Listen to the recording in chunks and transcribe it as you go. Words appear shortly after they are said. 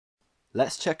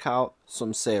Let's check out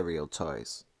some cereal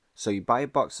toys. So you buy a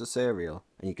box of cereal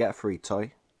and you get a free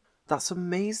toy. That's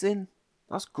amazing.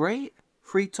 That's great.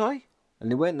 Free toy. And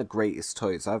they weren't the greatest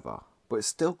toys ever, but it's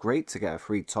still great to get a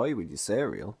free toy with your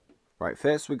cereal. Right,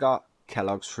 first we got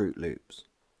Kellogg's Fruit Loops.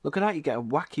 Look at that, you get a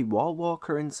wacky wall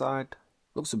walker inside.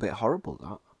 Looks a bit horrible,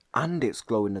 that. And it's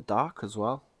glow in the dark as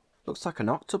well. Looks like an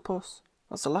octopus.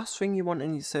 That's the last thing you want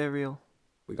in your cereal.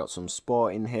 We got some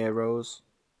sporting heroes.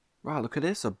 Right, look at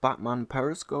this, a Batman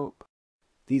periscope.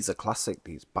 These are classic,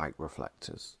 these bike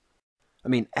reflectors. I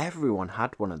mean, everyone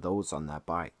had one of those on their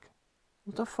bike.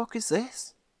 What the fuck is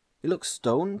this? He looks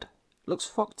stoned. Looks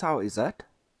fucked out his head.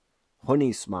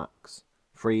 Honey Smacks.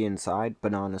 Free inside,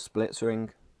 banana splits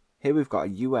ring. Here we've got a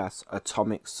US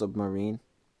atomic submarine.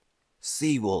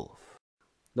 Seawolf.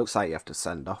 Looks like you have to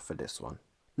send off for this one.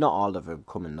 Not all of them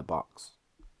come in the box.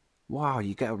 Wow,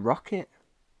 you get a rocket.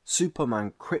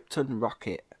 Superman Krypton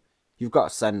rocket. You've got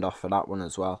to send off for that one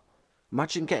as well.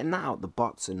 Imagine getting that out the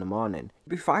box in the morning.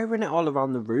 You'd be firing it all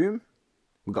around the room.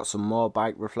 We've got some more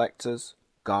bike reflectors.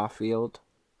 Garfield.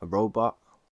 A robot.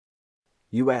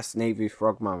 US Navy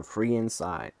Frogman free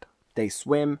inside. They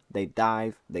swim, they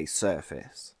dive, they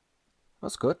surface.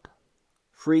 That's good.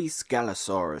 Free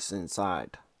Skelosaurus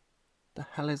inside. The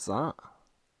hell is that?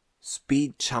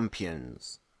 Speed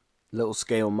Champions. Little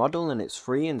scale model and it's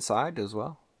free inside as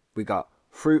well. We got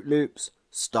Fruit Loops,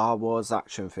 Star Wars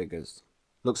action figures.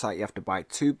 Looks like you have to buy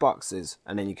 2 boxes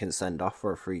and then you can send off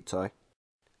for a free toy.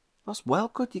 That's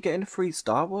well good, you're getting a free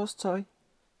Star Wars toy.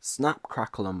 Snap,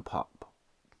 Crackle and Pop.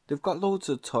 They've got loads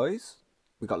of toys.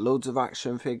 We got loads of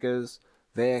action figures,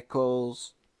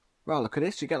 vehicles. Well, look at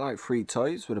this, you get like 3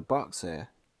 toys with a box here.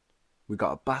 We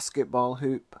got a basketball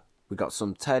hoop. We got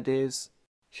some teddies.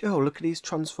 Yo, look at these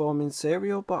transforming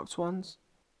cereal box ones.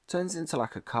 Turns into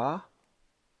like a car.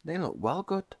 They look well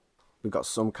good. We got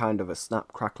some kind of a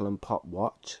Snap, Crackle and Pop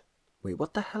watch. Wait,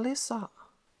 what the hell is that?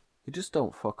 You just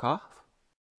don't fuck off.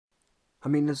 I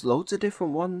mean, there's loads of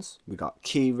different ones. We got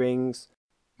key rings.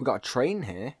 We got a train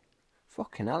here.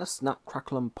 Fucking hell, a Snap,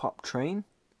 Crackle and Pop train.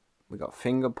 We got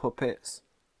finger puppets.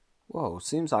 Whoa,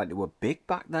 seems like they were big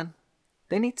back then.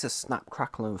 They need to snap,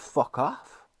 crackle and fuck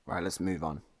off. Right, let's move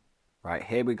on. Right,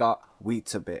 here we got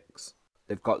weetabix.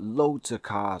 They've got loads of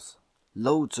cars.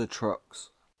 Loads of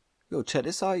trucks. Yo, check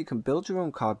this out, you can build your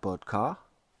own cardboard car.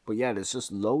 But yeah, there's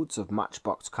just loads of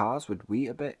matchbox cars with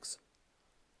weetabix.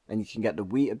 And you can get the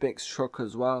weetabix truck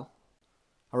as well.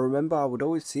 I remember I would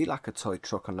always see like a toy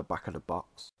truck on the back of the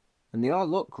box. And they all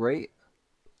look great.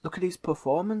 Look at these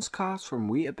performance cars from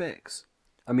Weetabix.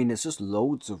 I mean, there's just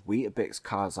loads of Weetabix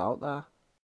cars out there.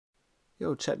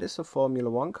 Yo, check this, a Formula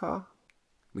 1 car.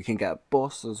 We can get a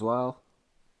bus as well.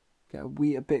 Get a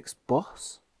Weetabix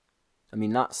bus. I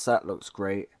mean, that set looks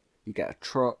great. You get a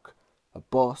truck, a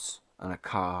bus, and a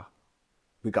car.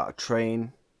 We got a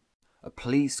train, a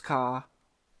police car.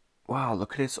 Wow,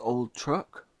 look at this old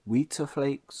truck.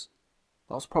 Flakes.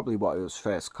 That's probably what it was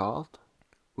first called.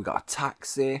 We got a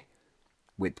taxi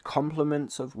with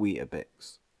compliments of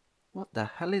Weetabix. What the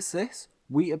hell is this?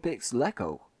 Weetabix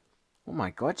Lego. Oh my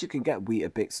god, you can get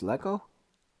Weetabix Lego.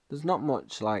 There's not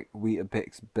much like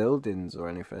Weetabix buildings or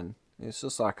anything. It's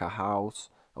just like a house,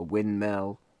 a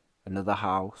windmill, another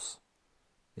house,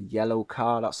 a yellow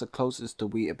car. That's the closest to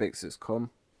Weetabix it's come.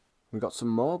 We got some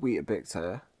more Weetabix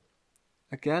here.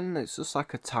 Again, it's just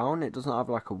like a town. It doesn't have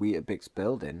like a Weetabix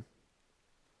building.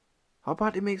 How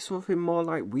about they make something more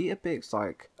like Weetabix,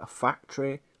 like a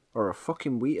factory or a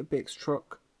fucking Weetabix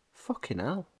truck? Fucking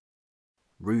hell.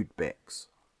 Rudebix.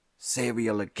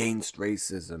 Cereal against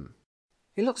racism.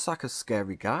 He looks like a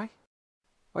scary guy.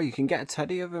 Oh, you can get a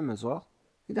teddy of him as well.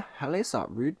 Who the hell is that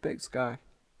Rudebix guy?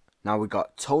 Now we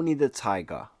got Tony the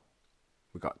Tiger.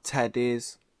 We got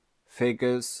teddies,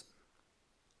 figures.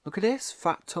 Look at this,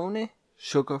 Fat Tony.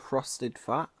 Sugar frosted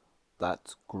fat.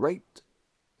 That's great.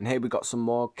 And here we got some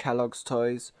more Kellogg's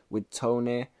toys with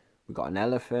Tony. We got an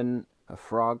elephant, a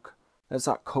frog. There's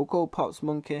that Cocoa Pops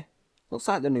monkey. Looks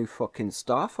like the new fucking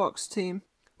Star Fox team.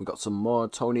 We got some more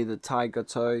Tony the Tiger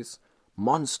toys.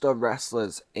 Monster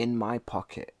wrestlers in my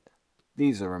pocket.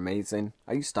 These are amazing.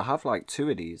 I used to have like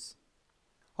 2 of these.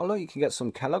 Although you can get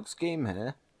some Kellogg's game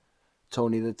here.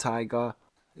 Tony the Tiger.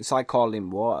 It's like all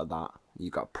in water that. You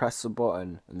got to press the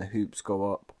button and the hoops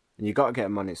go up. And you got to get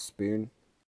him on his spoon.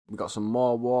 We got some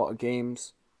more water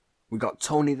games. We got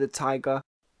Tony the Tiger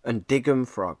and Dig 'em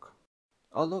Frog.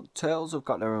 Oh look, Turtles have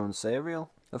got their own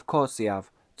cereal. Of course they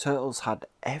have. Turtles had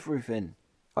everything.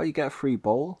 Oh, you get a free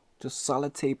bowl. Just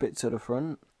sellotape it to the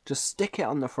front. Just stick it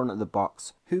on the front of the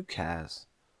box. Who cares?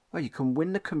 Oh, you can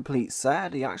win the complete set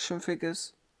of the action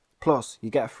figures. Plus, you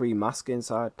get a free mask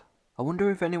inside. I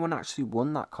wonder if anyone actually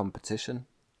won that competition.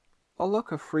 Oh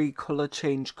look, a free colour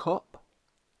change cup.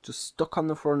 Just stuck on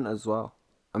the front as well.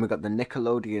 And we got the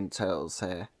Nickelodeon Turtles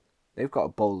here. They've got a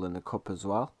bowl and a cup as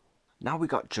well. Now we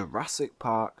got Jurassic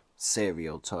Park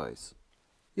cereal toys.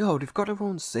 Yo, they've got their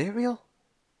own cereal.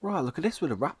 Right, look at this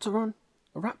with a raptor on.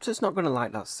 A raptor's not going to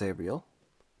like that cereal.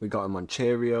 We got them on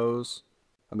Cheerios.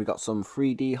 And we got some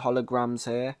 3D holograms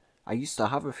here. I used to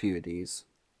have a few of these.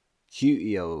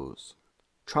 Cutios.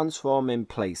 Transforming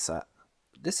playset.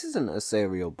 This isn't a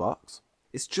cereal box.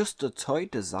 It's just a toy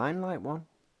design like one.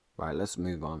 Right, let's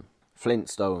move on.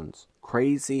 Flintstones.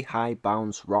 Crazy high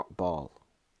bounce rock ball.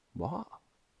 What?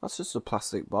 That's just a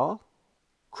plastic ball.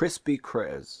 Crispy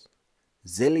critters.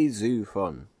 Zilly Zoo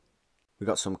fun. We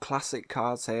got some classic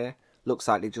cars here. Looks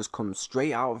like they just come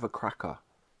straight out of a cracker.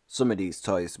 Some of these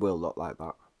toys will look like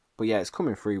that. But yeah, it's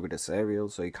coming free with the cereal,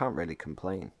 so you can't really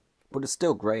complain. But it's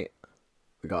still great.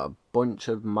 We got a bunch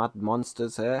of mad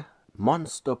monsters here.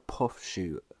 Monster Puff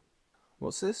Shoot.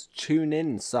 What's this? Tune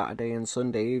in Saturday and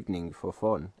Sunday evening for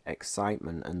fun,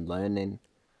 excitement and learning.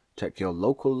 Check your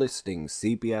local listings,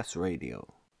 CBS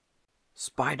Radio.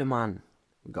 Spiderman.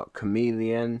 We got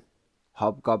Chameleon,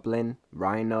 Hobgoblin,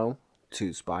 Rhino, 2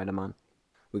 Spiderman.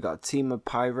 We got a team of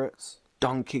pirates.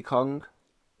 Donkey Kong.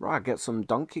 Right, get some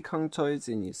Donkey Kong toys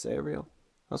in your cereal.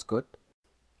 That's good.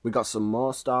 We got some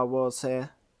more Star Wars here.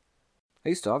 I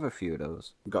used to have a few of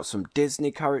those. We got some Disney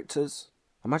characters.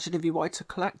 Imagine if you wanted to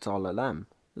collect all of them.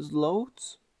 There's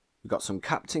loads. We got some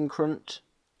Captain Crunch.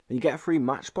 And you get a free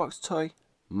Matchbox toy.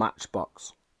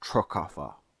 Matchbox truck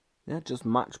offer. Yeah, just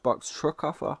Matchbox truck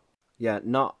offer. Yeah,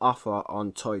 not offer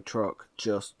on toy truck.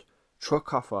 Just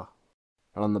truck offer.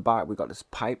 And on the back we got this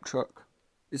pipe truck.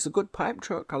 It's a good pipe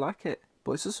truck. I like it.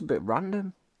 But it's just a bit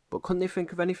random. But couldn't they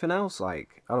think of anything else?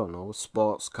 Like, I don't know, a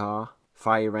sports car,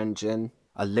 fire engine,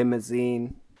 a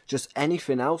limousine. Just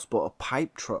anything else but a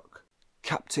pipe truck.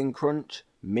 Captain Crunch,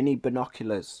 mini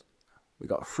binoculars. We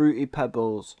got Fruity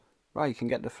Pebbles. Right, you can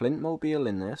get the Flintmobile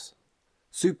in this.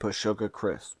 Super Sugar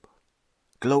Crisp.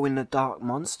 Glow in the Dark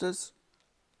Monsters.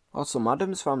 Oh, some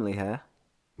Addams Family here.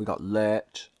 We got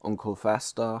Lurch, Uncle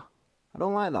Fester. I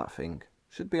don't like that thing.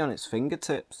 Should be on its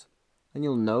fingertips. Then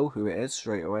you'll know who it is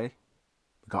straight away.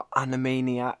 We got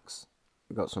Animaniacs.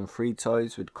 We got some free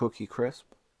toys with Cookie Crisp.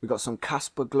 We got some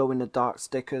Casper glow in the dark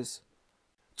stickers.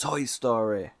 Toy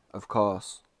Story, of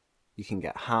course. You can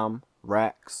get Ham,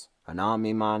 Rex, an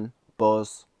Army Man,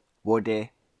 Buzz,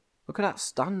 Woody. Look at that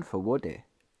stand for Woody.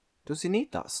 Does he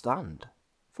need that stand?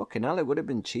 Fucking hell, it would have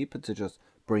been cheaper to just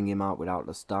bring him out without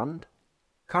the stand.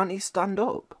 Can't he stand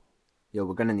up? Yo,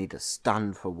 we're gonna need a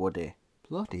stand for Woody.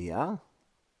 Bloody hell.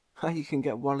 You can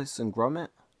get Walace and Gromit.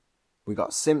 We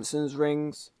got Simpsons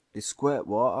rings. They squirt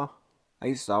water. I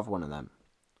used to have one of them.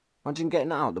 Imagine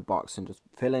getting it out of the box and just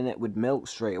filling it with milk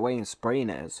straight away and spraying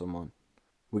it at someone.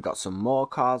 We got some more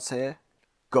cards here.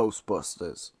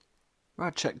 Ghostbusters.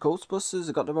 Right, check Ghostbusters.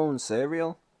 They got their own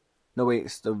cereal. No wait,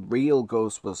 it's the real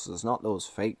Ghostbusters, not those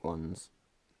fake ones.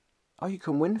 Oh, you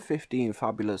can win 15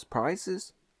 fabulous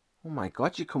prizes. Oh my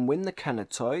god, you can win the can of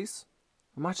toys.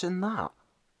 Imagine that.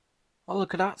 Oh,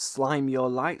 look at that. Slime your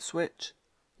light switch.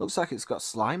 Looks like it's got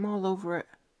slime all over it.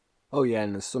 Oh yeah,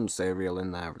 and there's some cereal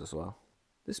in there as well.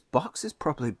 This box is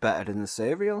probably better than the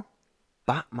cereal.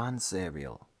 Batman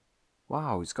cereal.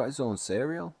 Wow, he's got his own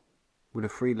cereal. With a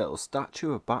free little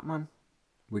statue of Batman.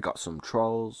 We got some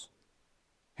trolls.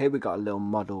 Here we got a little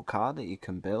model car that you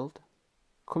can build.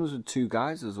 Comes with 2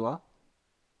 guys as well.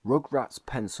 Rugrats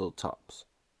pencil tops.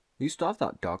 I used to have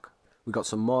that dog. We got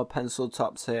some more pencil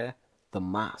tops here. The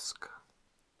Mask.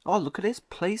 Oh, look at this.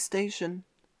 PlayStation.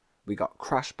 We got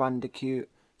Crash Bandicoot,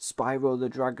 Spyro the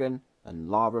Dragon, and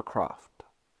Lara Croft.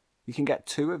 You can get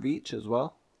 2 of each as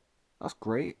well. That's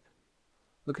great.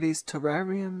 Look at these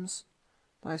terrariums.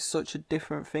 That is such a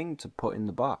different thing to put in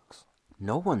the box.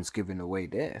 No one's giving away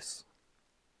this.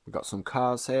 We got some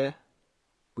cars here.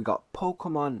 We got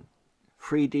Pokemon,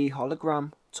 3D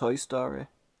hologram, Toy Story,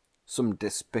 some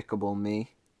Despicable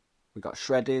Me. We got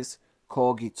Shreddies,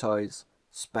 Corgi toys,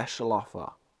 special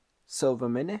offer, Silver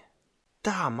Mini.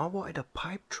 Damn, I wanted a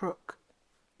pipe truck.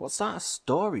 What's that, a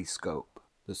story scope?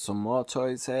 There's some more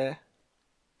toys here.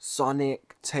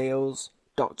 Sonic, Tails,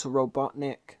 Dr.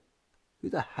 Robotnik. Who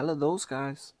the hell are those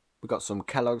guys? We got some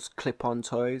Kellogg's clip-on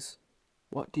toys.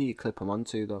 What do you clip them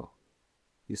onto though?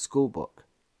 Your school book.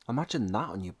 Imagine that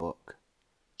on your book.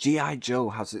 G.I. Joe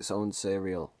has its own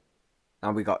cereal.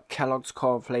 And we got Kellogg's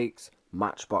cornflakes,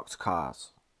 Matchbox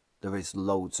cars. There is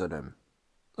loads of them.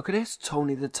 Look at this,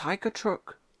 Tony the Tiger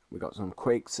truck. We got some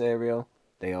Quake cereal.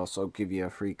 They also give you a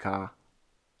free car.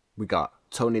 We got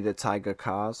Tony the Tiger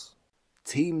cars.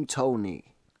 Team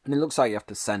Tony. And it looks like you have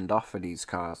to send off for these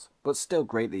cars, but still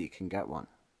great that you can get one.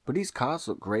 But these cars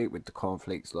look great with the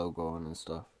cornflakes logo on and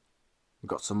stuff. We've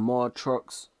got some more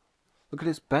trucks. Look at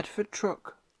this Bedford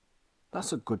truck.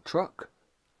 That's a good truck.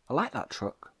 I like that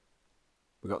truck.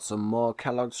 We've got some more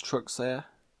Kellogg's trucks there.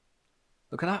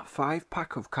 Look at that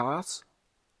 5-pack of cars.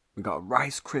 We've got a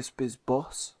Rice Krispies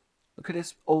bus. Look at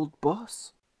this old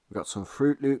bus. We've got some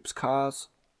Fruit Loops cars.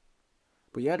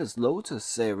 But yeah, there's loads of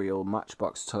cereal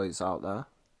Matchbox toys out there.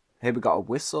 Here we got a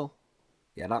whistle.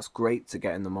 Yeah, that's great to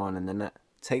get in the morning, isn't it?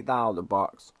 Take that out of the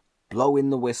box. Blow in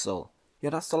the whistle. Yeah,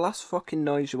 that's the last fucking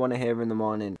noise you want to hear in the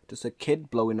morning. Just a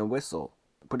kid blowing a whistle.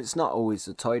 But it's not always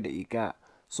the toy that you get.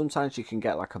 Sometimes you can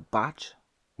get like a badge.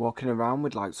 Walking around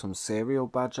with like some cereal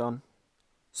badge on.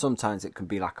 Sometimes it can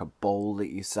be like a bowl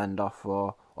that you send off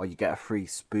for. Or you get a free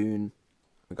spoon.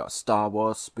 We got a Star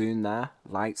Wars spoon there.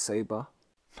 Lightsaber.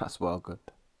 That's well good.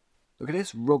 Look at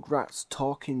this Rugrats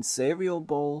talking cereal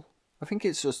bowl. I think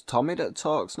it's just Tommy that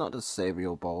talks, not the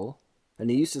cereal bowl. And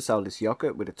he used to sell this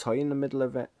yogurt with a toy in the middle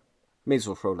of it. May as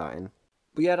well throw that in.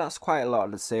 But yeah, that's quite a lot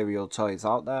of the cereal toys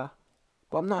out there.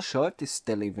 But I'm not sure if they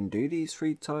still even do these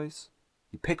free toys.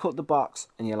 You pick up the box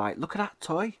and you're like, look at that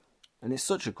toy. And it's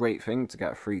such a great thing to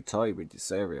get a free toy with your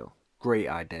cereal. Great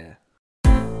idea.